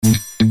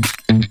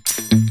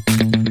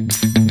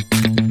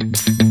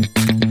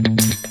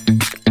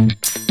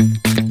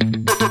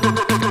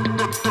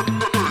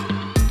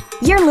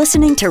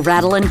listening to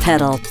Rattle and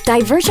Pedal,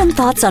 divergent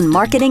thoughts on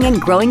marketing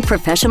and growing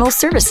professional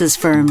services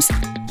firms.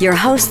 Your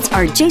hosts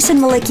are Jason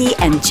Malicki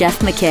and Jeff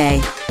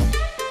McKay.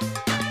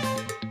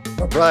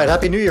 All right.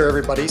 Happy New Year,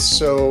 everybody.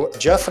 So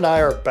Jeff and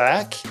I are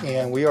back,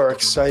 and we are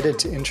excited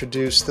to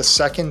introduce the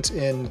second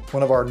in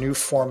one of our new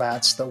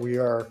formats that we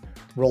are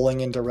rolling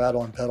into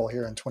Rattle and Pedal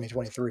here in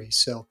 2023.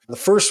 So the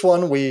first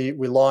one we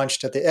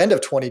launched at the end of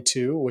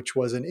 22, which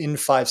was an in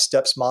 5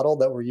 steps model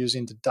that we're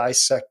using to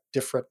dissect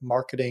different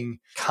marketing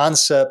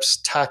concepts,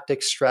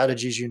 tactics,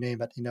 strategies, you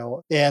name it,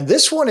 And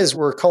this one is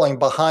we're calling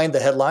Behind the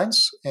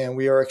Headlines. And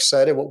we are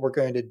excited. What we're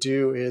going to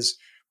do is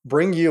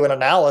bring you an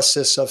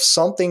analysis of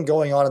something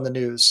going on in the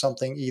news,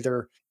 something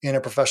either in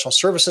a professional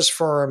services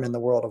firm, in the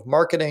world of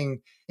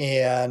marketing.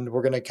 And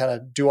we're going to kind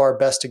of do our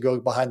best to go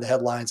behind the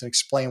headlines and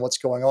explain what's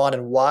going on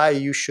and why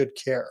you should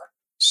care.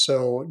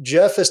 So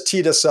Jeff has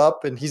teed us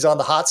up and he's on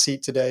the hot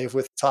seat today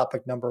with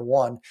topic number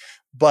 1.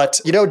 But,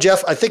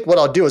 Jeff, I think what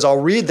I'll do is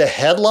I'll read the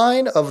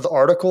headline of the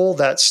article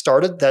that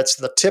started. That's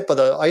the tip of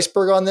the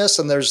iceberg on this.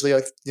 And there's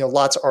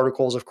lots of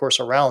articles, of course,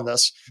 around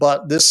this.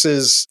 But this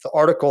is the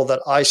article that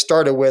I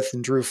started with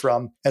and drew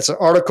from. It's an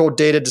article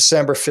dated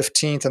December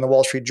 15th in the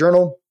Wall Street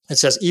Journal. It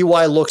says,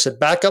 EY looks at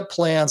backup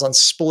plans on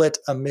split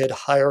amid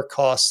higher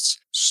costs,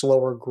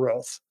 slower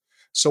growth.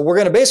 So we're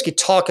going to basically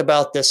talk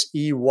about this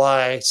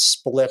EY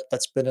split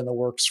that's been in the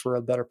works for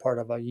a better part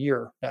of a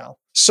year now.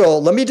 So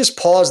let me just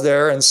pause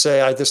there and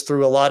say I just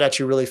threw a lot at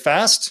you really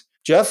fast.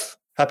 Jeff,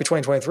 happy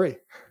 2023.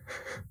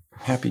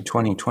 Happy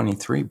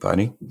 2023,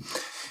 buddy.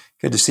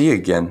 Good to see you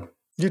again.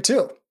 You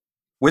too.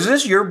 Was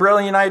this your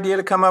brilliant idea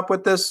to come up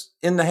with this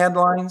in the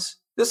headlines?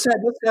 This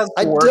has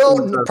I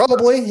don't,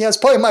 probably. Yeah, it's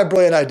probably my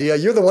brilliant idea.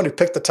 You're the one who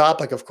picked the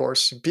topic, of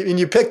course. And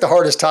you picked the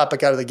hardest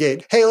topic out of the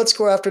gate. Hey, let's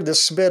go after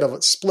this split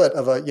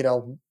of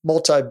a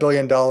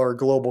multi-billion-dollar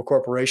global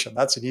corporation.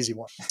 That's an easy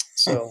one.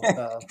 So,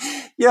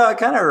 yeah, it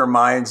kind of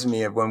reminds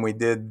me of when we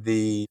did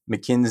the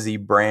McKinsey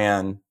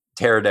brand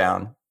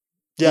teardown.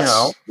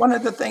 Yes. One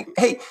of the things,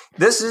 hey,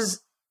 this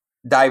is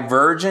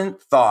divergent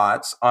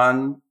thoughts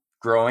on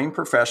growing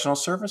professional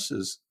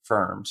services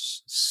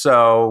firms.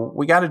 So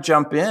we got to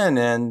jump in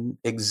and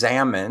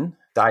examine,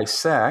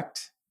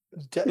 dissect,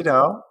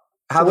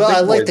 how Well,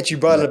 I like that you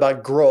brought it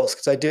about growth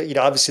because I do,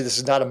 obviously this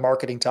is not a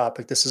marketing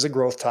topic. This is a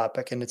growth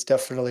topic. And it's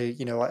definitely,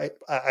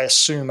 I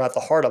assume at the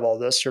heart of all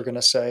this, you're going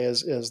to say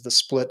is the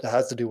split that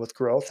has to do with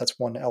growth. That's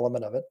one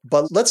element of it.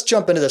 But let's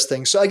jump into this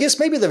thing. So I guess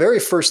maybe the very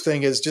first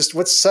thing is just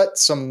let's set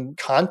some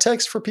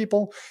context for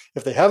people.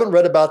 If they haven't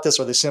read about this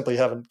or they simply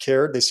haven't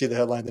cared, they see the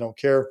headline, they don't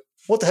care.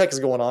 What the heck is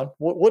going on?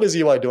 What is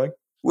EY doing?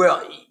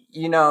 Well,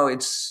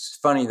 it's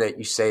funny that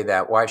you say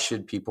that. Why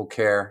should people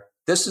care?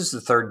 This is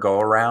the third go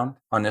around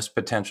on this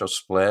potential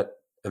split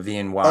of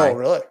EY. Oh,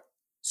 really?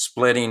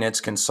 Splitting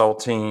its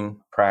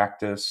consulting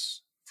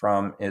practice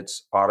from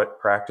its audit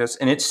practice.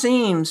 And it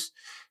seems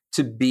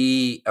to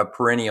be a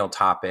perennial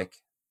topic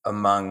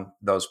among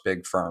those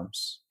big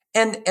firms.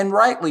 And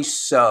rightly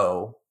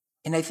so.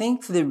 And I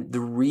think the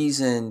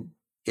reason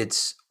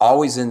it's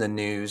always in the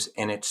news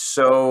and it's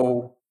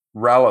so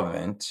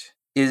relevant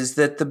is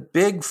that the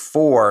big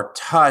four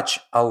touch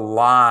a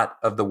lot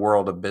of the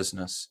world of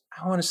business.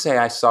 I want to say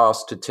I saw a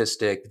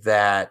statistic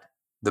that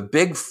the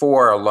big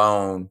four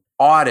alone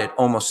audit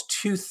almost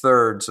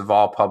 2/3 of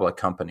all public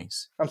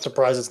companies. I'm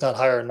surprised it's not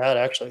higher than that,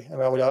 actually. I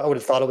mean, I would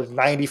have thought it was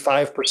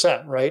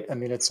 95%, right? I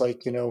mean, it's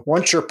like,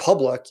 once you're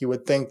public, you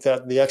would think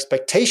that the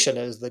expectation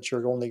is that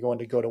you're only going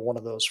to go to one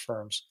of those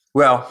firms.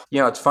 Well,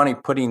 it's funny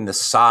putting the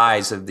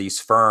size of these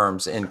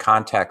firms in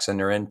context and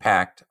their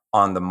impact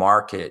on the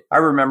market. I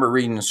remember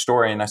reading a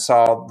story and I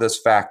saw this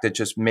fact that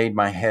just made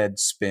my head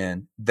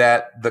spin,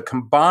 that the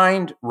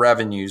combined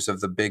revenues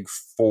of the big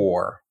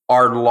four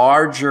are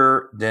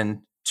larger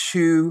than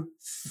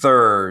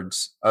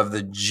 2/3 of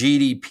the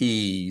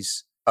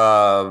GDPs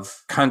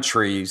of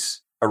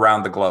countries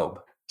around the globe.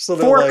 So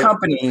four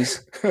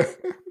companies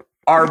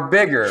are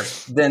bigger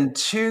than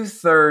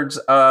 2/3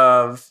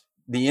 of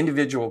the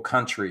individual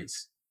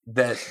countries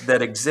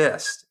that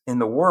exist in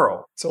the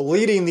world. So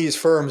leading these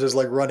firms is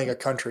like running a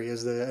country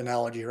is the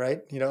analogy,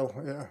 right?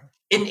 Yeah.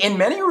 In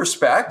many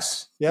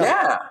respects.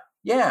 Yeah.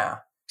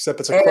 Except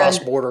it's a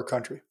cross-border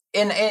country.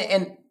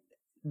 And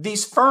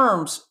these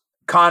firms,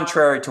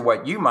 contrary to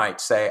what you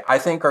might say, I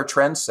think are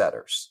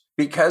trendsetters.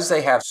 Because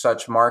they have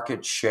such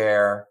market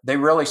share, they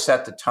really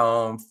set the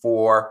tone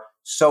for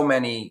so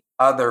many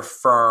other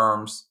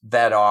firms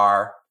that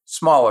are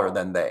smaller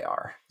than they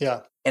are.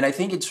 Yeah. And I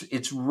think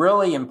it's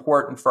really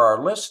important for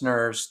our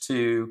listeners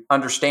to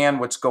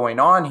understand what's going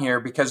on here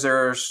because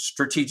there's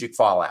strategic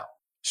fallout.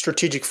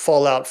 Strategic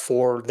fallout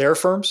for their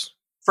firms?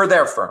 For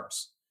their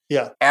firms.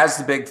 Yeah. As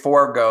the big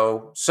four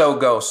go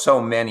so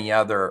many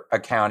other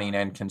accounting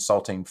and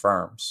consulting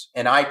firms.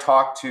 And I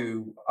talk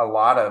to a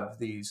lot of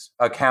these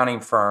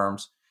accounting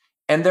firms,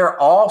 and they're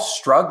all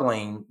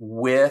struggling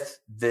with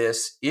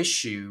this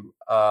issue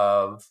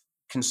of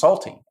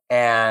consulting.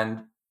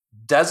 And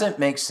doesn't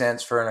make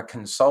sense for a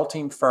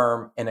consulting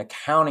firm, an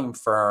accounting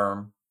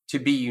firm to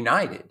be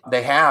united.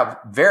 They have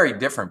very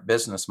different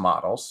business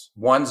models.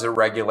 One's a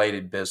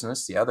regulated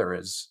business, the other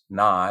is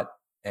not.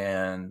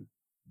 And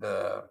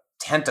the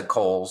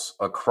tentacles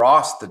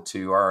across the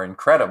two are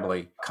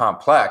incredibly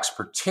complex,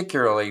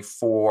 particularly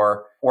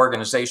for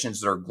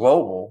organizations that are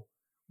global,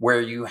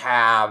 where you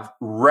have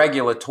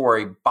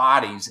regulatory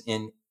bodies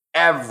in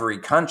every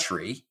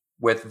country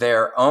with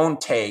their own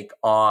take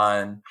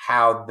on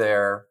how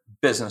their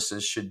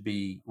businesses should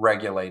be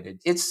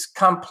regulated. It's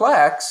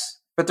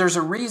complex, but there's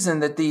a reason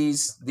that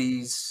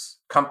these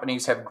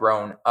companies have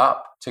grown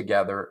up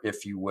together,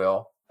 if you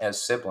will,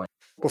 as siblings.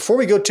 Before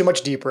we go too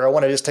much deeper, I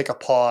want to just take a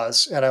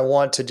pause, and I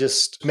want to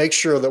just make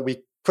sure that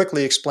we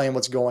quickly explain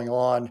what's going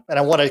on. And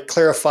I want to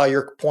clarify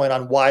your point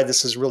on why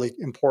this is really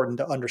important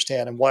to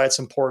understand and why it's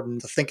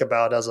important to think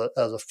about as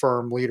a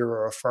firm leader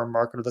or a firm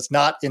marketer that's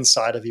not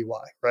inside of EY,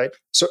 right?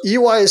 So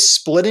EY is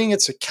splitting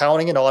its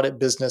accounting and audit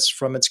business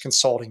from its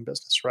consulting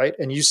business, right?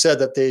 And you said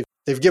that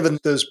they've given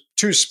those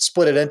two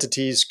splitted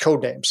entities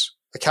code names.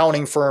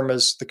 Accounting firm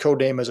is the code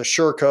name is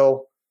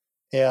AssureCo,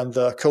 and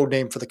the code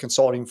name for the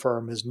consulting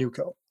firm is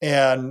NewCo.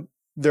 And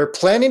they're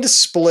planning to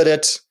split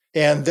it,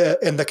 and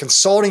the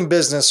consulting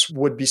business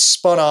would be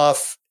spun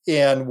off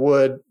and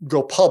would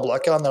go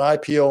public on the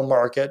IPO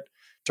market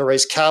to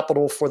raise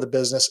capital for the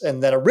business.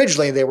 And then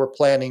originally they were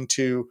planning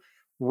to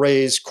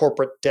raise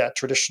corporate debt,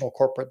 traditional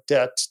corporate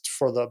debt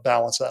for the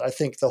balance of that. I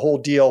think the whole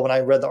deal, when I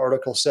read the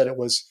article, said it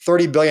was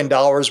 $30 billion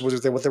was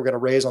what they were going to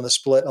raise on the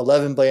split,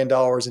 $11 billion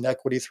in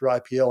equity through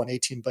IPO, and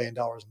 $18 billion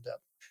in debt.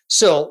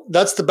 So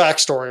that's the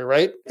backstory,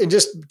 right? And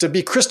just to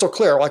be crystal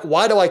clear, like,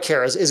 why do I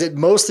care? Is it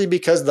mostly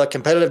because the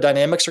competitive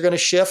dynamics are going to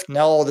shift?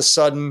 Now, all of a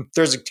sudden,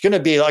 there's going to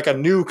be like a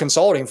new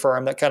consulting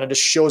firm that kind of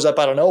just shows up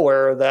out of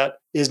nowhere that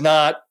is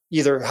not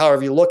either,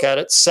 however you look at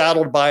it,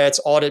 saddled by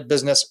its audit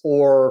business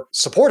or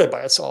supported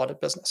by its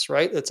audit business,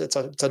 right? It's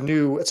a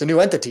new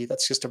entity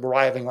that's just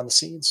arriving on the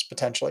scenes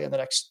potentially in the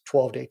next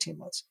 12 to 18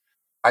 months.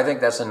 I think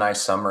that's a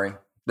nice summary.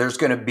 There's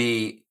going to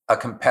be a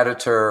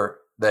competitor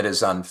that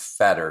is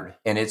unfettered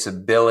in its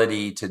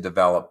ability to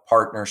develop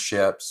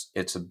partnerships,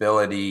 its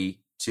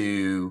ability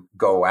to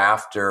go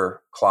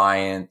after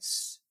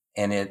clients,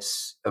 and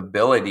its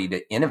ability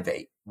to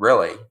innovate,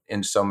 really,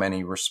 in so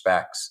many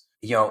respects.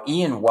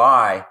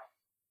 E&Y,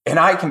 and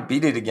I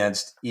competed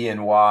against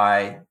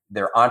E&Y,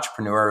 their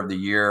Entrepreneur of the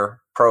Year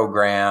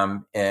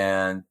program,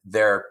 and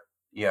their,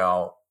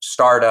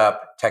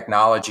 startup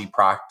technology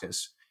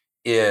practice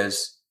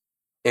is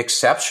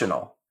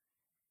exceptional.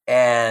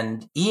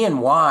 And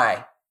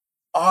E&Y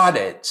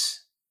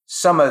audits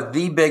some of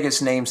the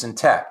biggest names in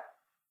tech: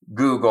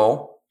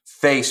 Google,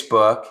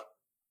 Facebook,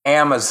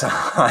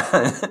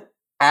 Amazon,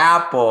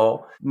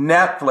 Apple,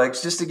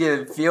 Netflix, just to get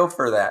a feel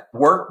for that.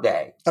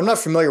 Workday. I'm not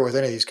familiar with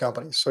any of these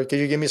companies. So can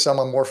you give me some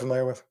I'm more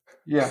familiar with?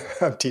 Yeah.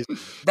 I'm teasing.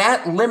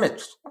 That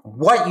limits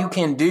what you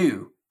can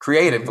do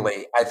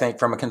creatively, I think,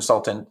 from a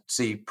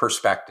consultancy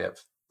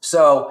perspective.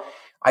 So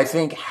I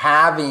think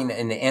having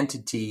an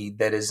entity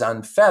that is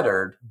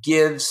unfettered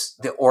gives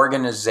the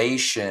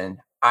organization,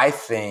 I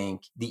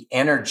think, the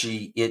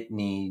energy it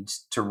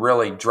needs to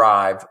really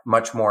drive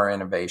much more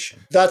innovation.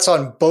 That's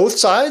on both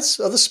sides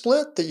of the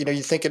split. That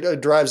you think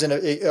it drives in,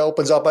 it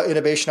opens up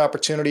innovation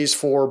opportunities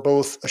for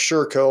both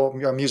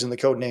AssureCo, I'm using the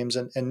code names,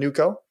 and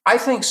NewCo. I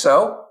think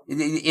so.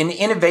 In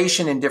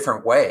innovation in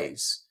different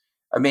ways.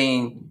 I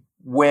mean,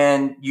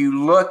 when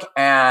you look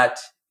at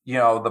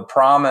the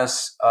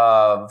promise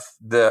of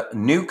the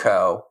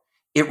NewCo,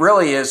 it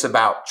really is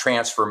about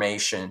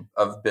transformation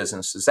of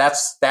businesses.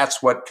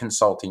 That's what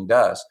consulting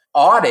does.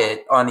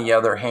 Audit, on the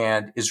other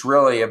hand, is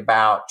really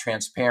about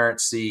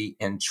transparency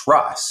and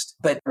trust.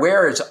 But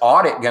where is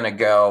audit going to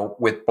go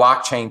with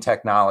blockchain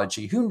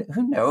technology? Who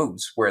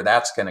knows where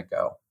that's going to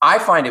go? I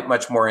find it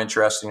much more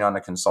interesting on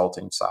the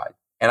consulting side.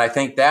 And I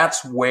think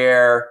that's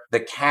where the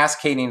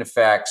cascading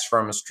effects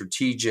from a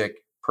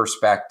strategic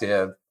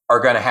perspective are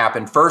going to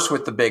happen first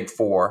with the big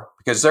four,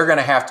 because they're going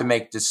to have to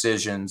make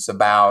decisions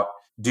about,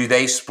 do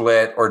they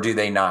split or do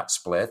they not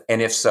split?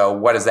 And if so,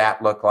 what does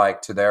that look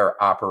like to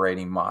their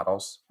operating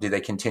models? Do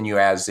they continue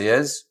as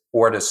is,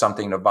 or does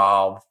something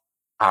evolve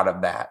out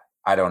of that?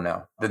 I don't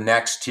know. The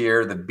next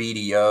tier, the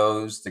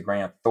BDOs, the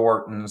Grant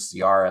Thorntons,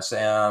 the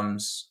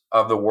RSMs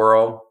of the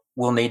world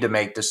will need to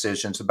make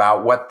decisions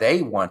about what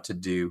they want to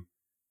do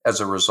as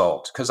a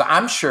result, because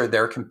I'm sure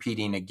they're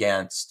competing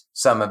against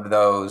some of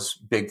those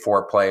big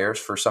four players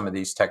for some of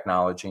these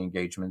technology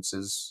engagements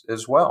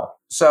as well.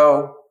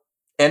 So,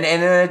 and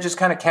then it just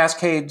kind of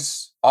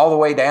cascades all the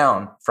way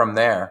down from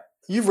there.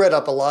 You've read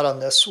up a lot on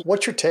this.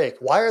 What's your take?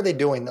 Why are they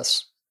doing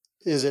this?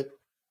 Is it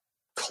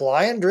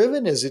client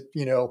driven? Is it,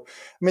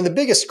 the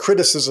biggest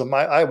criticism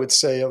I would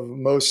say of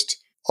most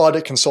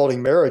audit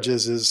consulting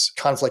marriages is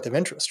conflict of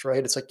interest,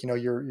 right? It's like,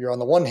 you're on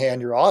the one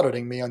hand, you're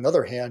auditing me. On the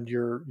other hand,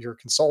 you're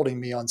consulting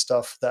me on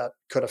stuff that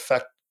could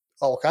affect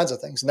all kinds of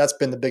things. And that's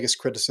been the biggest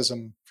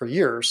criticism for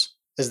years.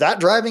 Is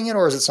that driving it,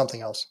 or is it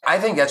something else? I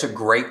think that's a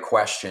great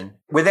question.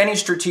 With any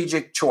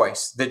strategic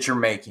choice that you're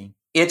making,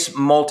 it's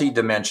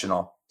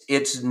multidimensional.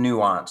 It's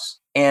nuance.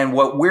 And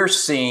what we're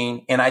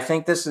seeing, and I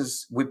think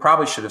we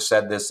probably should have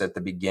said this at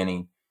the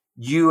beginning.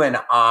 You and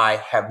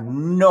I have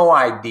no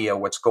idea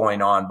what's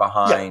going on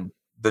behind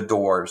the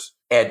doors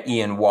at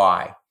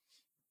E&Y.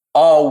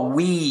 All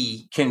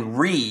we can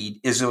read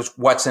is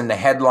what's in the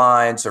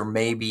headlines or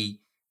maybe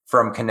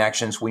from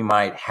connections we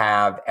might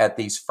have at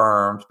these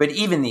firms. But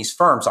even these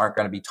firms aren't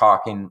going to be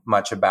talking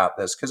much about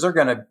this because they're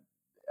going to,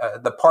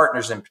 the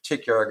partners in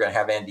particular are going to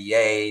have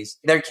NDAs.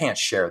 They can't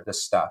share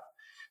this stuff.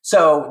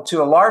 So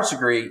to a large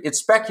degree, it's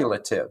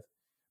speculative.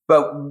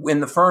 But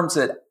in the firms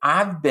that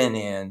I've been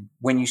in,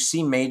 when you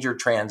see major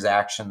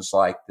transactions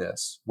like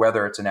this,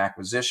 whether it's an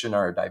acquisition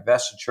or a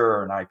divestiture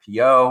or an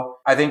IPO,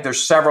 I think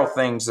there's several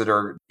things that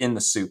are in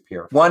the soup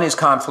here. One is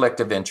conflict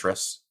of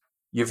interest.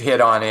 You've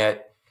hit on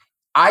it.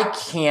 I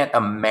can't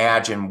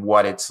imagine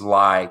what it's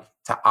like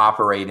to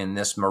operate in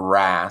this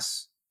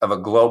morass of a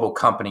global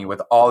company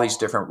with all these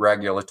different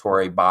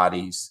regulatory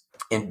bodies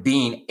and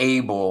being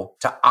able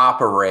to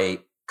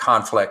operate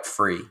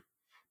conflict-free.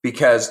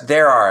 Because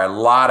there are a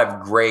lot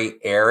of gray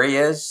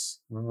areas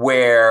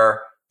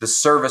where the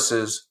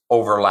services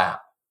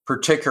overlap,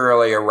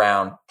 particularly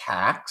around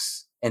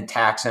tax and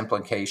tax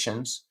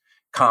implications,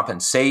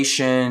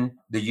 compensation,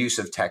 the use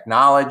of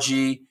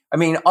technology. I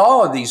mean,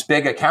 all of these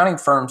big accounting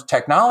firms,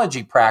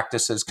 technology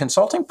practices,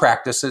 consulting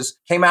practices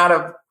came out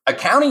of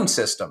accounting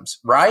systems,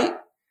 right?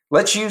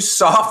 Let's use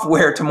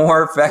software to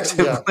more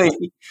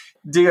effectively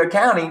do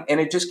accounting. And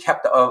it just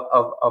kept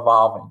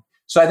evolving.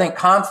 So I think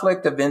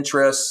conflict of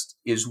interest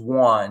is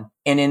one.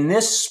 And in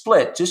this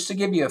split, just to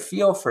give you a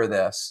feel for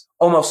this,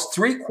 almost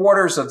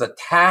 3/4 of the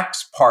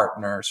tax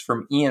partners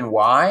from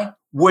E&Y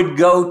would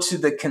go to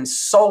the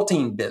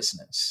consulting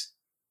business.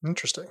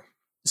 Interesting.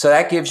 So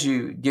that gives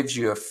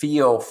you a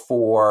feel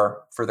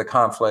for the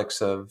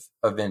conflicts of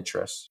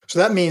interest. So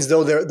that means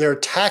though they're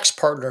tax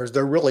partners,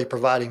 they're really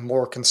providing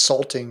more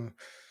consulting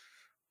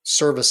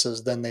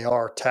services than they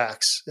are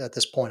tax at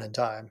this point in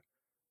time.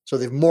 So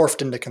they've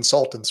morphed into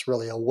consultants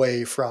really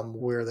away from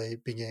where they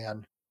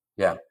began.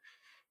 Yeah.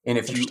 And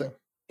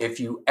if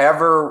you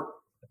ever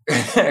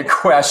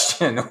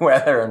question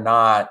whether or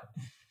not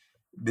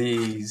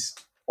these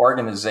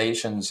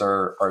organizations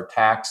are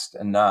taxed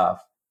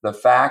enough, the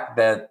fact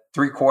that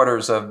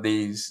 3/4 of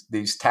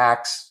these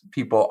tax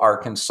people are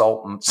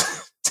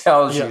consultants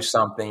tells you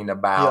something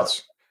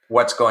about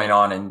what's going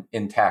on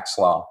in tax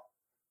law.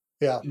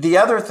 Yeah. The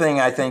other thing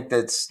I think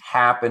that's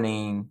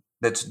happening,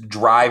 that's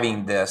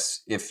driving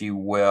this, if you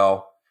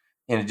will,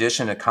 in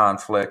addition to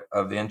conflict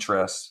of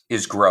interest,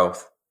 is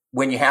growth.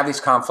 When you have these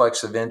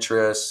conflicts of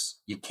interest,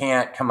 you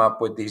can't come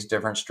up with these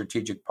different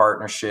strategic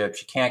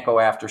partnerships. You can't go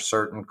after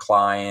certain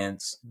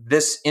clients.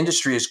 This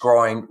industry is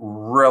growing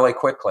really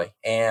quickly,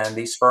 and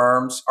these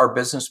firms are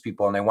business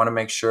people, and they want to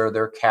make sure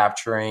they're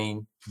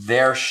capturing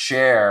their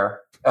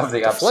share of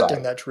the upside.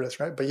 Deflecting that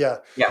risk, right? But yeah.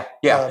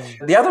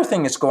 The other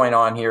thing that's going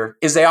on here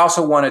is they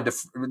also wanted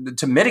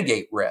to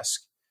mitigate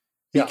risk.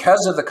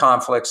 Because of the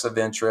conflicts of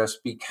interest,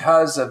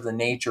 because of the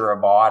nature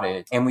of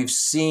audit, and we've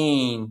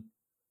seen,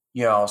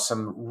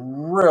 some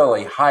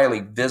really highly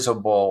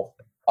visible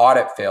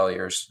audit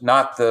failures,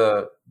 not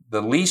the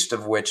least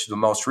of which the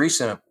most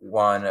recent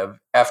one of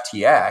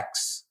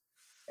FTX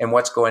and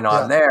what's going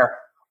on there,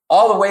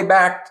 all the way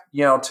back,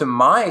 to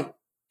my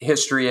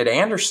history at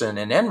Andersen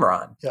and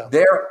Enron. Yeah.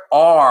 There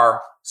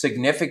are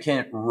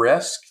significant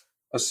risks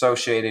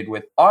associated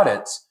with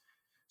audits.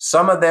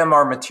 Some of them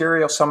are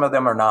material, some of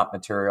them are not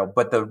material,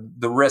 but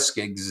the risk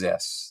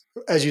exists.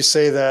 As you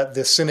say that,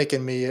 the cynic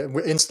in me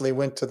instantly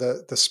went to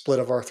the split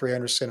of R3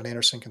 Andersen and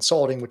Andersen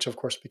Consulting, which of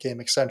course became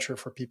Accenture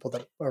for people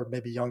that are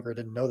maybe younger,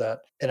 didn't know that.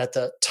 And at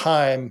that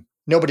time,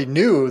 nobody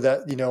knew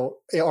that,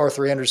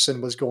 R3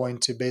 Andersen was going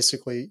to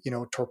basically,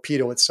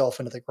 torpedo itself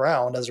into the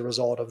ground as a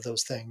result of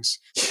those things.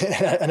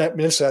 And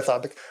initially I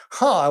thought,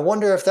 I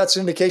wonder if that's an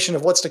indication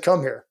of what's to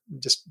come here.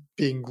 Just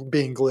being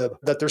glib,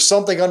 that there's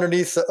something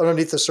underneath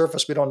the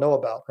surface we don't know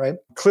about, right?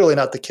 Clearly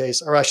not the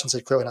case, or I shouldn't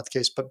say clearly not the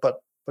case, but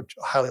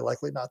highly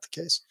likely not the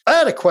case. I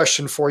had a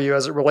question for you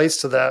as it relates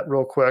to that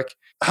real quick.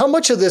 How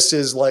much of this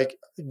is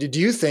do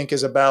you think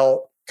is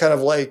about kind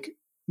of like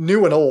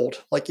new and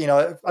old?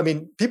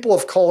 People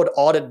have called the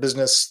audit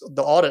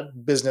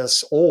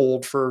business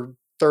old for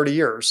 30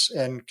 years,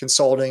 and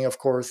consulting, of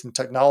course, and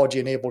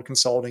technology-enabled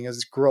consulting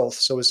is growth.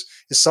 So is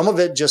some of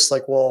it just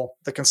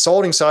the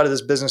consulting side of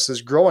this business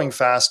is growing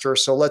faster,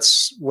 so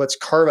let's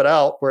carve it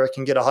out where it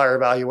can get a higher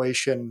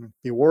valuation,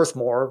 be worth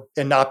more,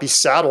 and not be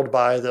saddled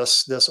by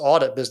this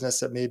audit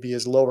business that maybe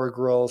is lower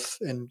growth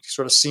and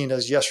sort of seen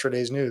as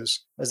yesterday's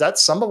news? Is that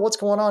some of what's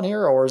going on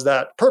here, or is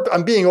that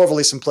I'm being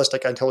overly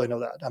simplistic? I totally know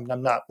that.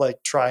 I'm not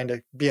trying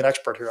to be an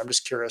expert here. I'm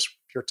just curious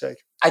your take.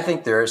 I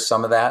think there is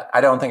some of that.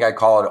 I don't think I'd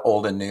call it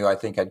old and new. I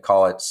think I'd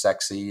call it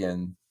sexy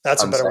and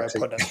that's unsexy. A better way of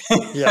putting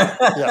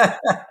it.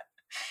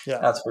 Yeah.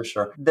 That's for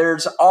sure.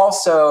 There's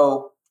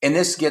also, and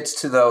this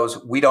gets to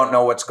those, we don't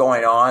know what's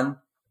going on.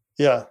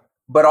 Yeah.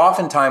 But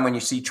oftentimes when you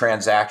see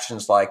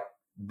transactions like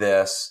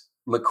this,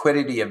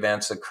 liquidity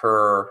events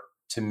occur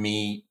to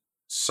meet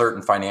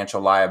certain financial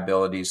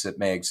liabilities that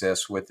may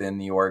exist within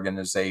the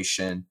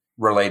organization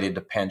related to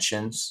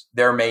pensions.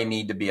 There may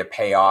need to be a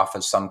payoff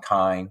of some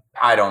kind.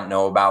 I don't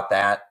know about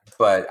that,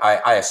 but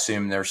I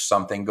assume there's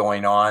something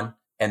going on.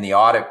 And the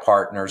audit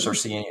partners are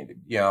seeing,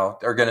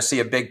 they're going to see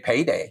a big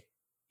payday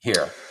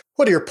here.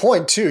 Well, to your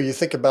point too, you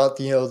think about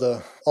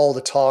all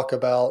the talk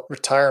about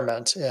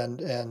retirement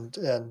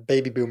and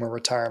baby boomer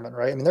retirement,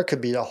 right? I mean, there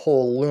could be a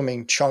whole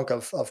looming chunk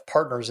of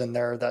partners in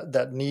there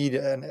that need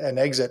an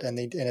exit, and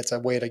it's a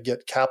way to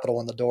get capital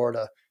in the door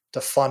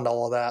to fund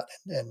all of that,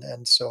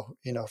 and so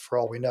for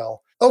all we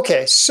know.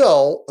 Okay,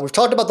 so we've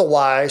talked about the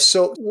why.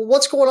 So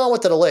what's going on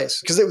with the delays?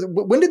 Because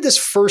when did this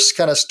first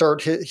kind of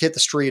start hit the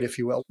street, if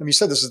you will? I mean, you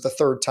said this is the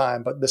third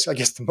time, but this, I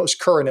guess, the most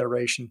current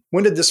iteration.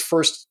 When did this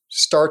first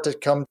start to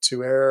come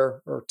to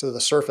air or to the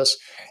surface?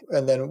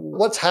 And then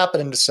what's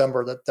happened in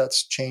December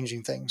that's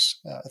changing things?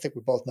 I think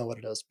we both know what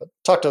it is, but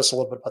talk to us a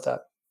little bit about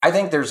that. I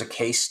think there's a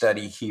case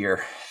study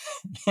here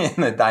in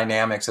the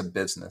dynamics of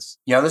business.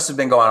 This has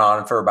been going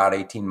on for about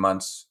 18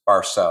 months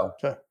or so.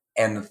 Okay.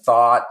 And the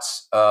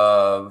thoughts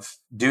of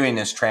doing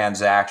this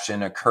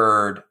transaction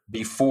occurred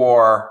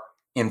before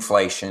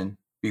inflation,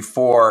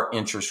 before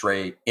interest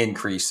rate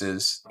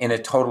increases, in a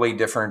totally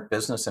different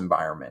business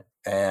environment.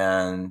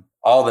 And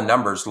all the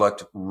numbers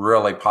looked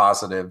really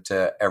positive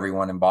to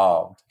everyone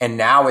involved. And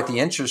now with the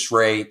interest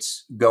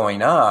rates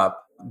going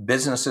up,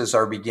 businesses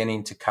are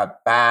beginning to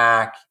cut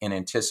back in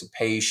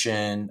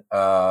anticipation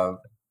of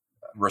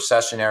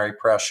recessionary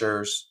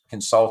pressures.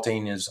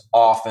 Consulting is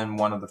often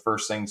one of the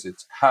first things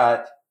that's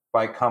cut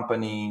by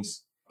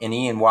companies, and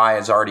E&Y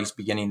is already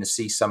beginning to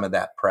see some of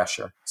that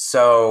pressure.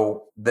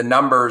 So the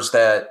numbers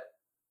that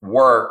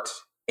worked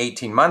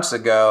 18 months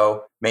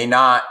ago may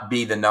not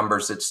be the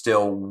numbers that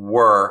still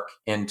work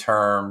in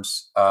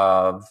terms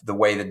of the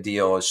way the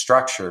deal is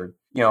structured.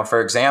 For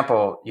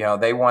example,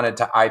 they wanted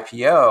to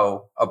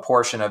IPO a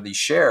portion of these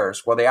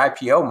shares. Well, the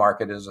IPO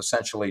market is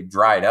essentially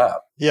dried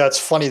up. Yeah, it's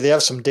funny. They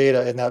have some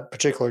data in that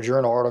particular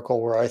journal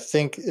article where I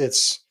think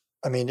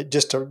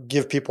just to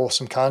give people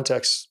some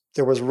context,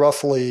 there was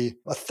roughly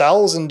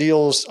 1,000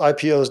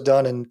 IPOs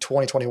done in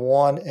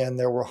 2021, and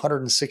there were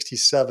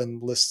 167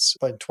 lists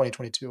in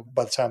 2022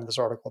 by the time of this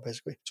article,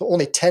 basically. So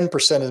only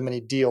 10% as many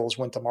deals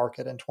went to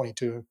market in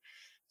 22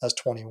 as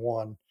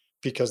 21,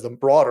 because the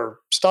broader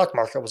stock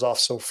market was off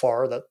so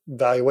far that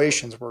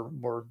valuations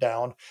were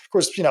down. Of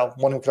course,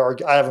 one could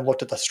argue, I haven't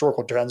looked at the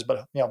historical trends,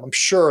 but I'm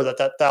sure that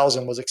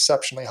 1,000 was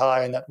exceptionally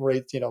high, and that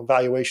rate,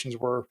 valuations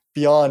were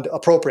beyond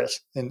appropriate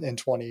in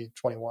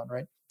 2021,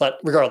 right? But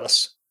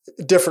regardless,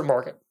 different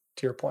market,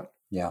 to your point.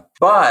 Yeah.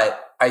 But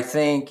I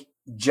think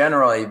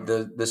generally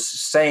the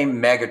same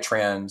mega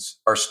trends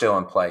are still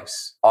in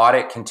place.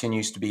 Audit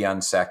continues to be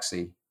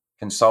unsexy.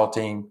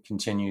 Consulting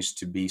continues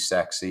to be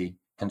sexy.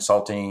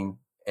 Consulting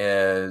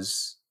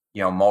is,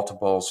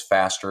 multiples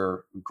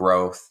faster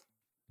growth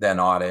than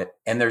audit.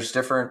 And there's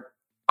different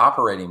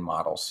operating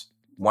models.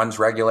 One's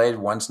regulated,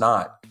 one's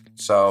not.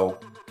 So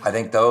I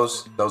think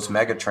those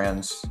mega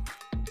trends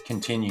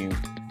continue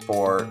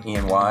for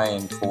E&Y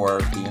and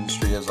for the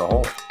industry as a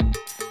whole.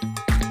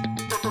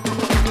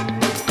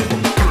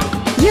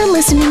 You're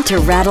listening to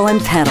Rattle and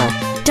Pedal,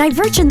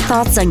 divergent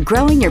thoughts on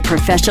growing your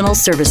professional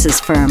services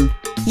firm.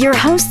 Your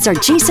hosts are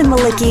Jason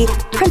Malicki,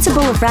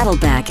 principal of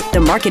Rattleback, the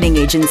marketing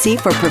agency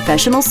for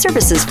professional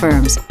services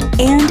firms,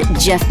 and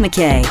Jeff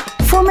McKay,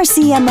 former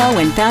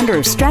CMO and founder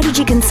of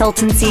strategy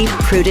consultancy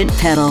Prudent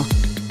Pedal.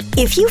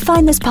 If you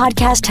find this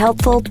podcast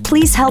helpful,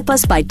 please help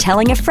us by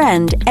telling a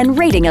friend and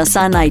rating us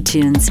on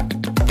iTunes.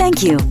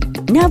 Thank you.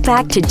 Now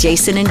back to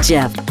Jason and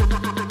Jeff.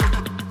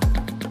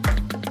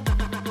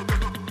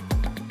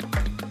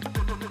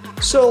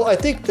 So I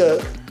think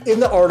in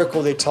the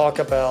article, they talk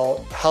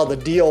about how the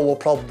deal will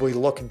probably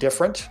look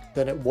different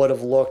than it would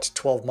have looked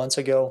 12 months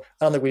ago.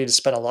 I don't think we need to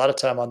spend a lot of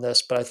time on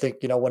this, but I think,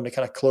 when to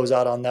kind of close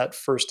out on that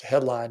first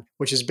headline,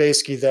 which is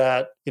basically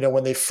that,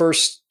 when they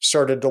first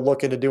started to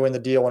look into doing the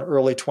deal in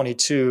early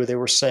 22, they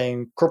were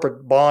saying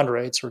corporate bond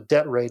rates or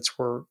debt rates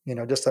were,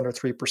 just under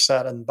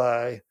 3%. And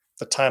by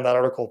the time that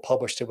article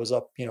published, it was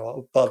up,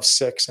 above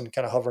 6 and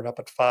kind of hovering up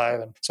at 5.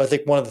 And so I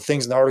think one of the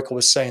things in the article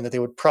was saying that they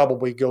would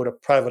probably go to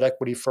private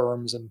equity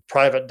firms and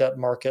private debt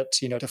markets,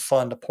 to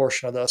fund a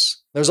portion of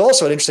this. There's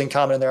also an interesting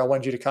comment in there I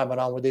wanted you to comment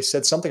on where they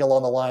said something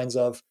along the lines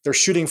of they're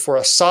shooting for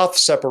a soft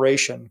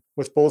separation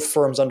with both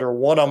firms under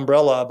one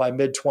umbrella by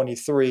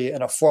mid-23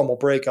 and a formal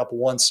breakup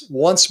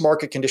once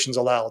market conditions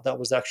allow. That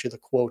was actually the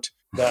quote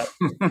that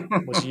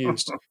was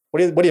used. What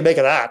do you make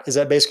of that? Is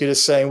that basically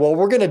just saying, well,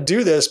 we're going to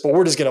do this, but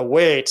we're just going to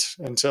wait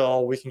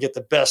until we can get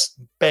the best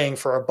bang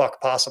for our buck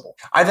possible?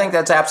 I think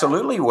that's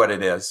absolutely what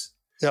it is.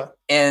 Yeah.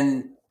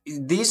 And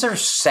these are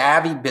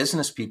savvy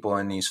business people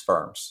in these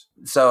firms.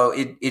 So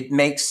it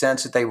makes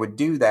sense that they would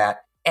do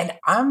that. And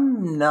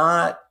I'm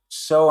not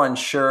so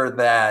unsure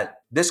that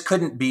this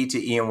couldn't be to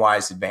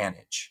E&Y's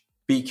advantage,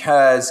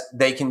 because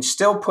they can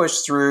still push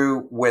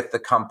through with the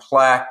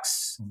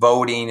complex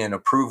voting and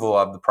approval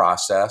of the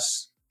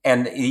process.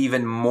 and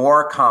even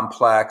more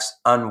complex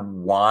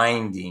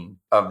unwinding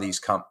of these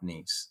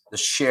companies, the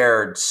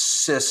shared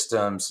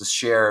systems, the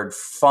shared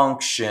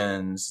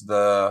functions,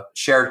 the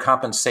shared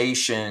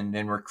compensation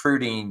and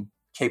recruiting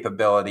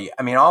capability.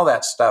 I mean, all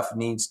that stuff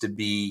needs to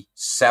be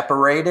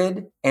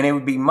separated, and it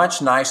would be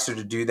much nicer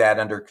to do that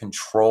under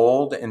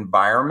controlled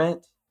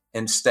environment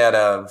instead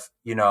of,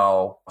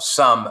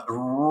 some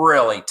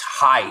really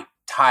tight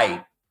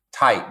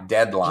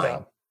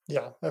deadline.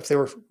 Yeah. If they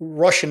were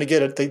rushing to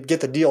get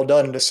the deal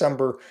done in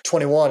December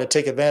 21 to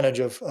take advantage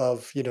of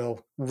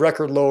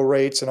record low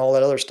rates and all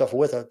that other stuff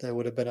with it, it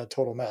would have been a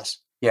total mess.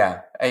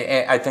 Yeah.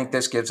 I think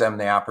this gives them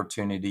the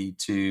opportunity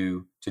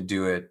to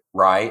do it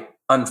right.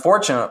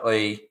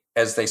 Unfortunately,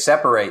 as they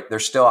separate, they're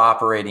still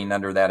operating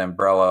under that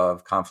umbrella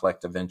of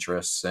conflict of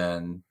interests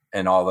and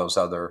all those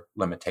other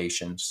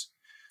limitations.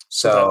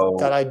 So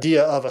that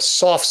idea of a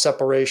soft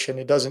separation,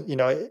 it doesn't,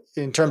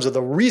 in terms of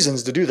the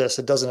reasons to do this,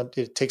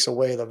 it takes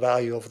away the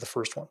value of the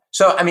first one.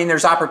 So, I mean,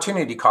 there's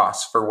opportunity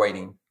costs for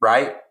waiting,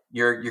 right?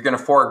 You're going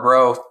to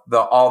forego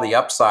all the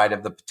upside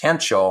of the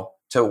potential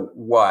to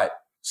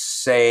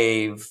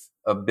save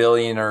 $1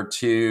 billion or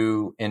 $2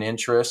 billion in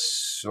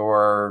interest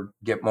or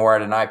get more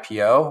at an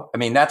IPO. I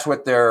mean, that's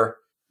what they're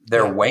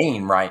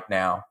weighing right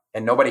now.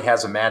 And nobody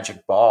has a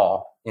magic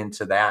ball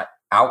into that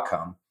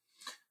outcome.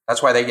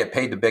 That's why they get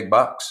paid the big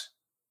bucks.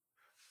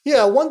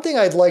 Yeah, one thing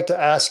I'd like to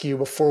ask you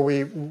before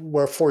we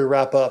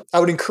wrap up, I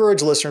would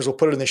encourage listeners, we'll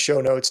put it in the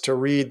show notes, to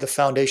read the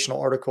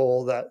foundational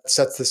article that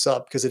sets this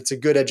up, because it's a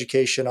good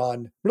education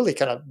on really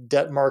kind of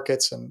debt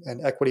markets and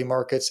equity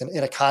markets, and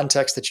in a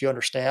context that you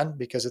understand,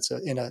 because it's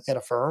in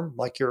a firm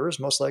like yours,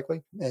 most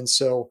likely. And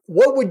so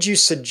what would you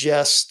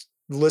suggest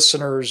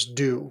listeners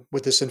do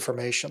with this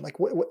information? Like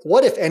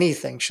what, if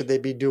anything, should they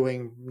be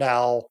doing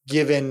now,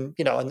 given,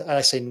 and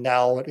I say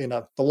now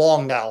the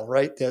long now,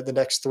 right? The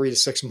next 3 to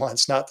 6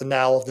 months, not the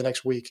now of the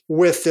next week,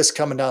 with this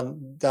coming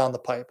down the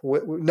pipe,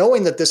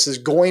 knowing that this is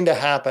going to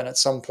happen at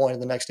some point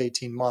in the next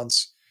 18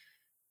 months,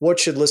 what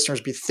should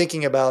listeners be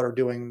thinking about or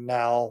doing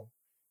now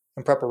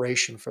in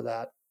preparation for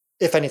that,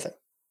 if anything?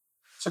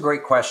 It's a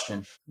great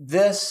question.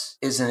 This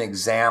is an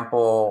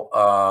example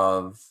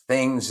of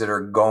things that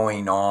are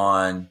going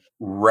on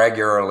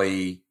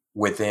regularly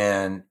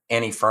within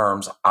any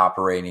firm's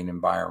operating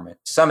environment.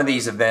 Some of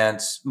these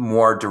events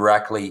more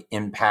directly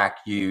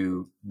impact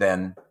you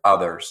than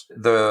others.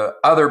 The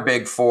other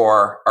big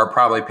four are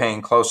probably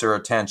paying closer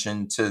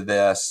attention to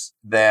this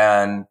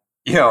than,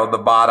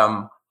 the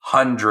bottom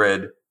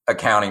 100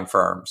 accounting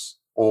firms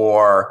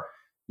or,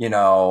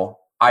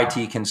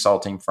 IT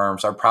consulting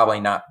firms are probably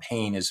not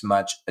paying as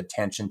much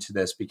attention to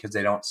this because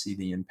they don't see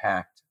the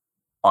impact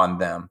on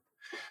them.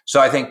 So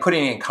I think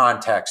putting it in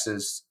context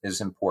is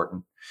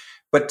important.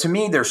 But to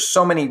me, there's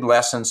so many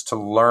lessons to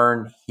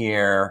learn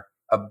here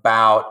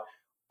about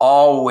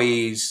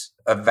always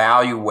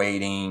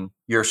evaluating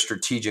your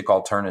strategic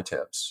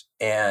alternatives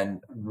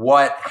and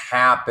what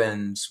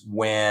happens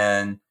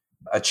when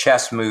a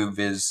chess move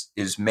is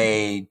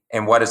made,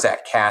 and what does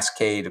that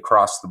cascade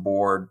across the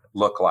board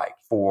look like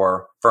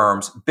for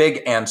firms,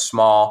 big and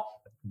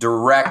small,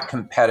 direct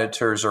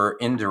competitors or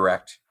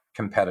indirect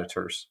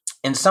competitors.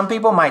 And some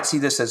people might see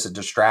this as a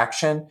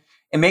distraction,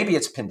 and maybe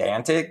it's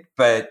pedantic,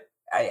 but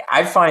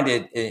I find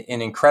it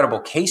an incredible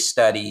case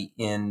study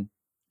in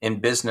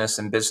business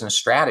and business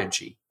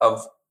strategy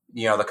of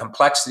the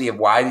complexity of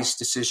why these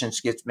decisions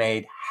get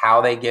made,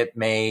 how they get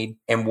made,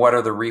 and what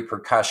are the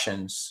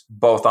repercussions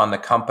both on the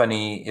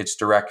company, its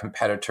direct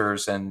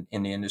competitors, and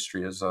in the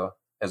industry as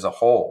a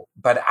whole.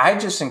 But I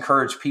just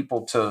encourage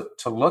people to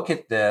look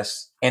at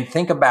this and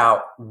think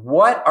about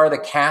what are the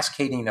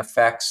cascading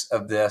effects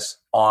of this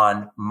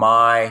on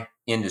my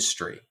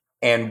industry,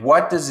 and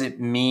what does it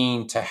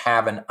mean to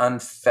have an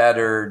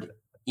unfettered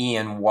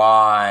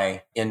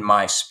E&Y in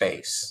my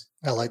space?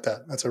 I like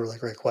that. That's a really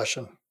great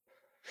question.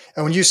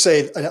 And when you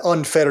say an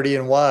unfettered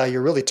E&Y,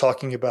 you're really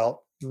talking about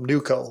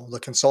NewCo, the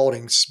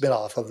consulting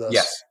spinoff of this.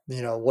 Yes.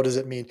 What does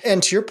it mean?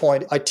 And to your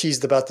point, I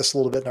teased about this a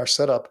little bit in our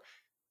setup.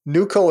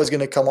 NewCo is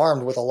going to come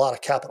armed with a lot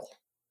of capital.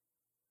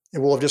 It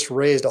will have just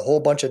raised a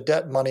whole bunch of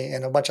debt money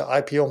and a bunch of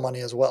IPO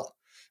money as well.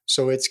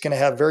 So it's going to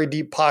have very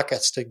deep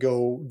pockets to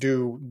go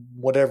do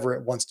whatever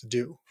it wants to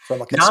do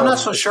from a consulting. Now, I'm not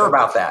so sure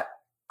about that.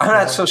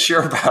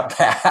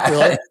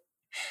 Really?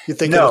 You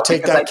think it'll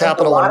take that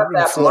capital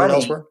and flow it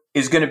elsewhere?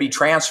 Is going to be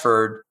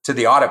transferred to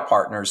the audit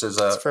partners as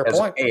a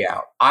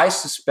payout. I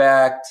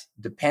suspect,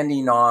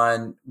 depending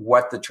on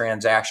what the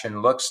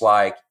transaction looks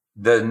like,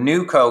 the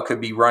NewCo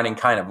could be running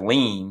kind of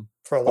lean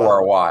for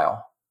a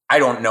while. I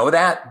don't know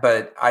that,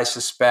 but I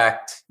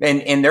suspect,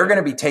 and they're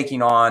going to be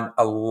taking on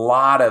a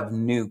lot of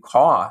new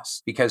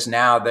costs because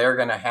now they're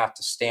going to have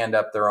to stand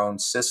up their own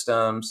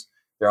systems,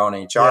 their own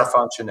HR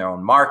function, their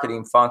own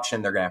marketing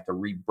function. They're going to have to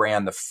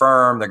rebrand the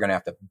firm. They're going to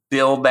have to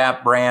build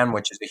that brand,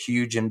 which is a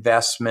huge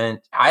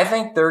investment. I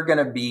think they're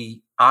going to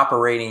be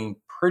operating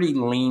pretty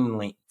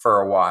leanly for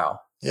a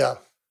while. Yeah.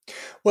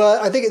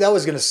 Well, I think that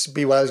was going to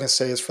be what I was going to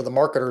say is for the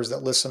marketers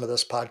that listen to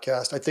this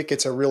podcast, I think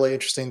it's a really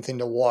interesting thing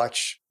to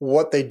watch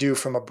what they do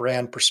from a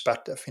brand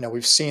perspective.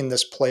 We've seen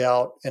this play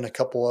out in a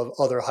couple of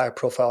other high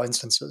profile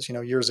instances.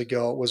 Years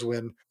ago, it was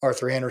when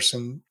Arthur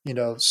Andersen,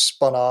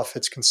 spun off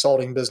its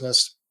consulting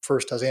business.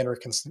 First as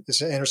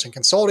Andersen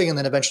Consulting, and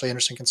then eventually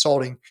Andersen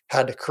Consulting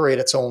had to create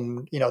its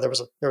own, there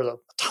was a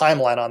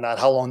timeline on that,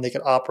 how long they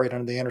could operate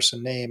under the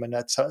Andersen name. And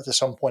that's at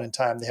some point in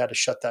time, they had to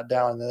shut that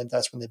down. And then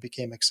that's when they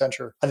became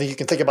Accenture. I think you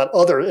can think about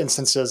other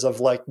instances of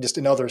like just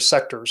in other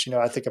sectors.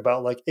 I think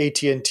about like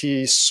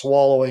AT&T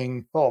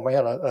swallowing,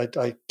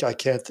 I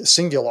can't,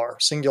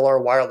 Singular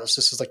Wireless.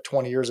 This is like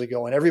 20 years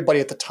ago. And everybody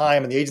at the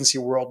time in the agency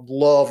world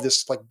loved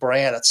this like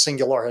brand that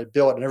Singular had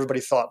built. And everybody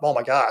thought, oh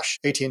my gosh,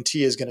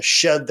 AT&T is going to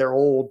shed their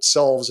old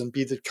selves and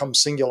become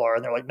Singular.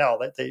 And they're like, no,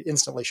 they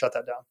instantly shut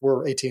that down.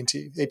 We're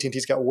AT&T.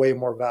 AT&T's got way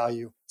more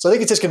value. So I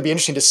think it's just going to be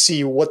interesting to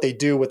see what they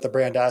do with the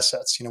brand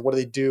assets. What do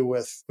they do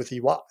with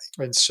EY?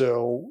 And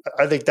so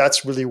I think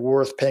that's really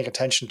worth paying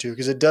attention to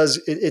because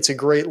it's a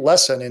great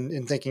lesson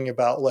in thinking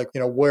about like,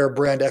 where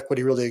brand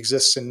equity really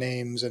exists in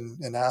names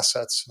and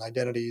assets and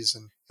identities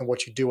and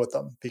what you do with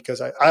them.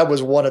 Because I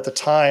was one at the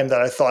time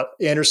that I thought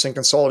Andersen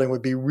Consulting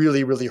would be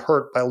really, really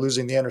hurt by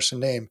losing the Andersen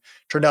name.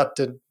 Turned out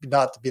to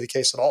not to be the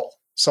case at all.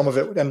 Some of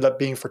it ended up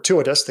being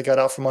fortuitous. They got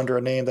out from under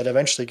a name that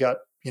eventually got,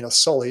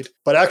 sullied.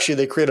 But actually,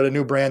 they created a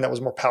new brand that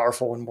was more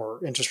powerful and more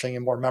interesting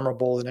and more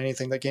memorable than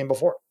anything that came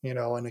before, in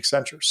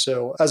Accenture.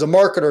 So as a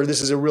marketer,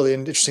 this is a really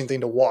interesting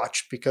thing to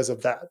watch because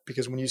of that.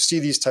 Because when you see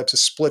these types of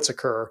splits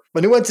occur,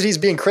 a new entity is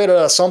being created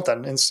out of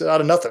something,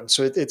 out of nothing.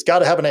 So it's got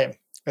to have a name.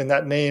 And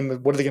that name,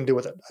 what are they going to do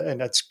with it? And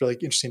that's really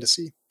interesting to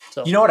see.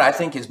 So. You know what I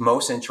think is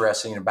most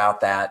interesting about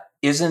that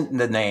isn't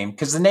the name,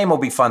 because the name will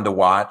be fun to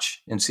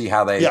watch and see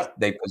how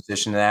they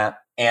position that.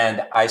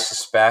 And I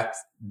suspect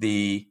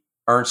the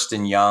Ernst &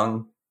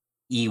 Young,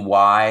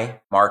 EY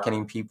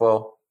marketing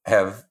people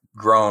have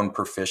grown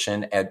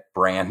proficient at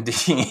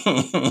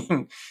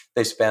branding.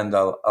 They spend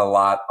a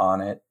lot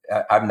on it.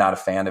 I'm not a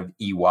fan of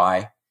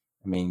EY.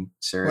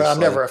 Seriously. Well, I'm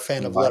never a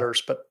fan of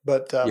letters,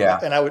 but yeah.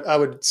 And I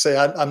would say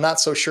I'm not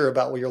so sure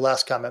about your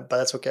last comment, but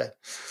that's okay.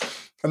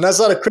 And that's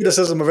not a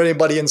criticism of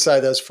anybody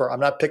inside this firm.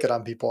 I'm not picking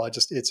on people.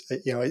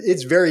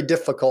 It's very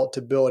difficult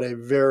to build a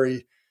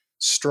very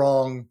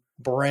strong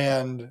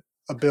brand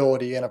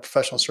ability in a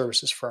professional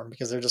services firm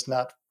because they're just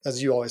not,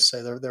 as you always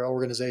say, they're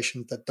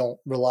organizations that don't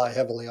rely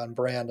heavily on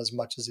brand as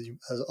much as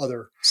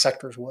other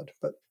sectors would.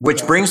 But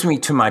which brings me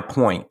to my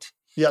point.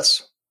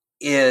 Yes.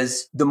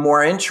 Is the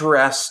more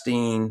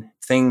interesting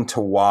thing to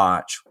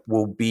watch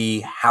will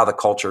be how the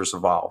cultures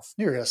evolve.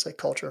 You're going to say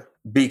culture.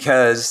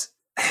 Because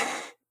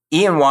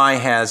E&Y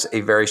has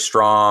a very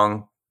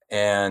strong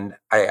and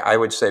I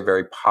would say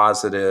very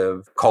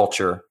positive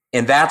culture.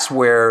 And that's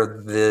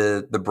where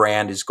the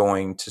brand is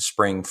going to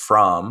spring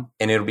from.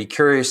 And it'll be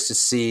curious to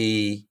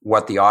see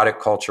what the audit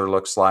culture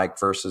looks like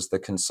versus the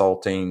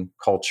consulting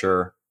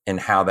culture and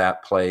how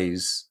that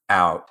plays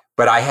out.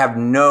 But I have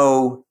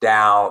no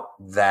doubt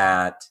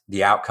that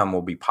the outcome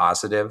will be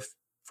positive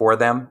for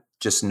them.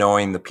 Just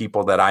knowing the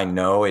people that I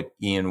know at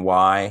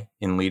E&Y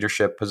in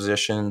leadership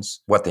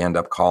positions, what they end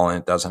up calling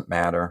it doesn't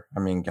matter.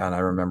 God, I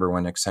remember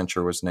when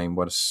Accenture was named,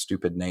 what a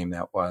stupid name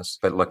that was.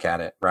 But look at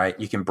it, right?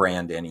 You can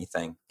brand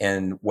anything.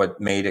 And what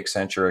made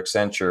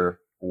Accenture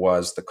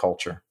was the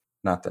culture,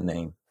 not the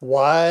name.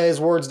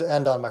 Wise words to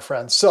end on, my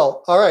friend.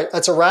 So, all right,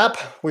 that's a wrap.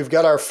 We've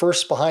got our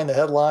first behind the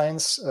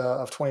headlines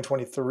of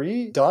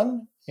 2023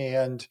 done.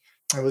 And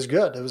it was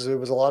good. It was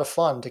a lot of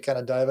fun to kind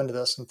of dive into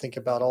this and think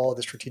about all of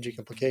the strategic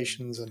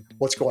implications and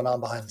what's going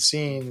on behind the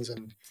scenes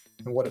and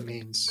what it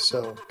means.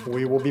 So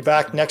we will be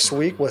back next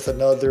week with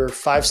another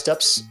 5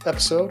 Steps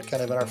episode,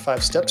 kind of in our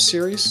 5 Steps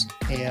series,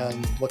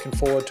 and looking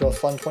forward to a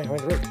fun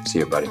 2023. See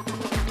you, buddy.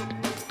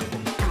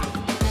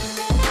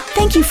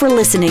 Thank you for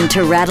listening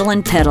to Rattle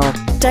and Pedal,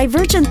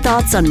 divergent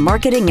thoughts on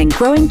marketing and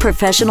growing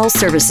professional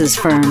services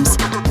firms.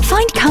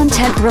 Find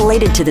content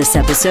related to this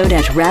episode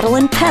at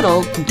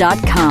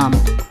rattleandpedal.com.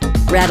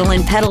 Rattle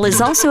and Pedal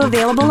is also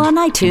available on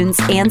iTunes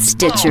and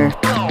Stitcher.